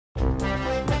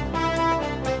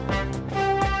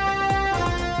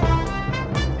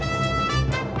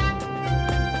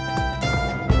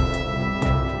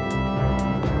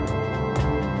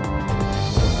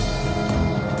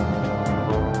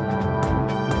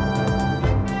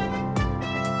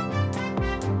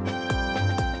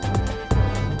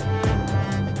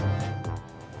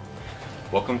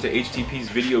Welcome to HTP's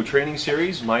video training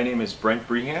series. My name is Brent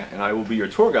Brehant and I will be your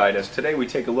tour guide as today we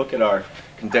take a look at our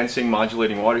condensing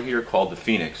modulating water heater called the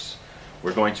Phoenix.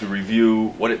 We're going to review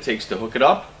what it takes to hook it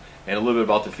up and a little bit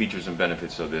about the features and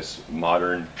benefits of this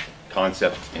modern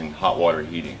concept in hot water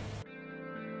heating.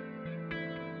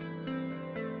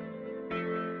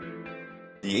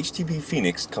 The HTP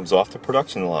Phoenix comes off the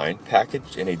production line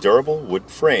packaged in a durable wood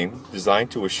frame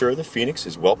designed to assure the Phoenix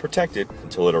is well protected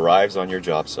until it arrives on your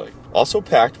job site. Also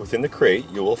packed within the crate,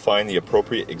 you will find the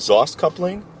appropriate exhaust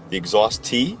coupling, the exhaust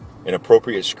tee, and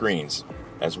appropriate screens,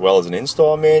 as well as an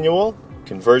install manual,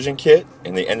 conversion kit,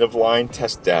 and the end-of-line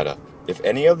test data. If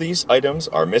any of these items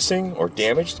are missing or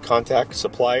damaged, contact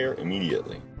supplier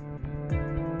immediately.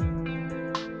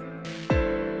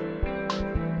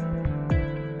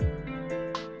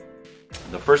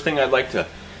 The first thing I'd like to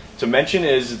mention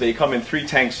is they come in 3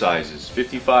 tank sizes,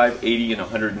 55, 80, and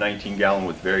 119 gallon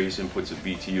with various inputs of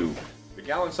BTU. The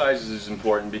gallon sizes is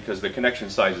important because the connection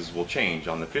sizes will change.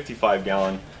 On the 55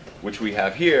 gallon, which we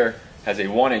have here, has a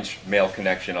 1-inch male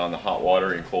connection on the hot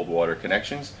water and cold water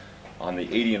connections. On the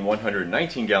 80 and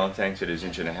 119 gallon tanks, it is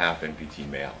 1.5 inch NPT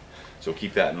male. So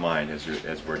keep that in mind as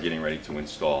we're getting ready to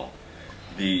install.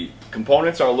 The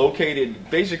components are located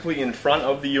basically in front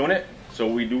of the unit, so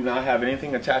we do not have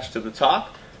anything attached to the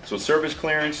top. So service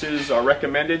clearances are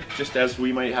recommended, just as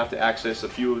we might have to access a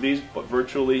few of these, but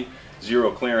virtually zero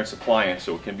clearance appliance,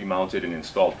 so it can be mounted and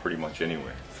installed pretty much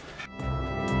anywhere.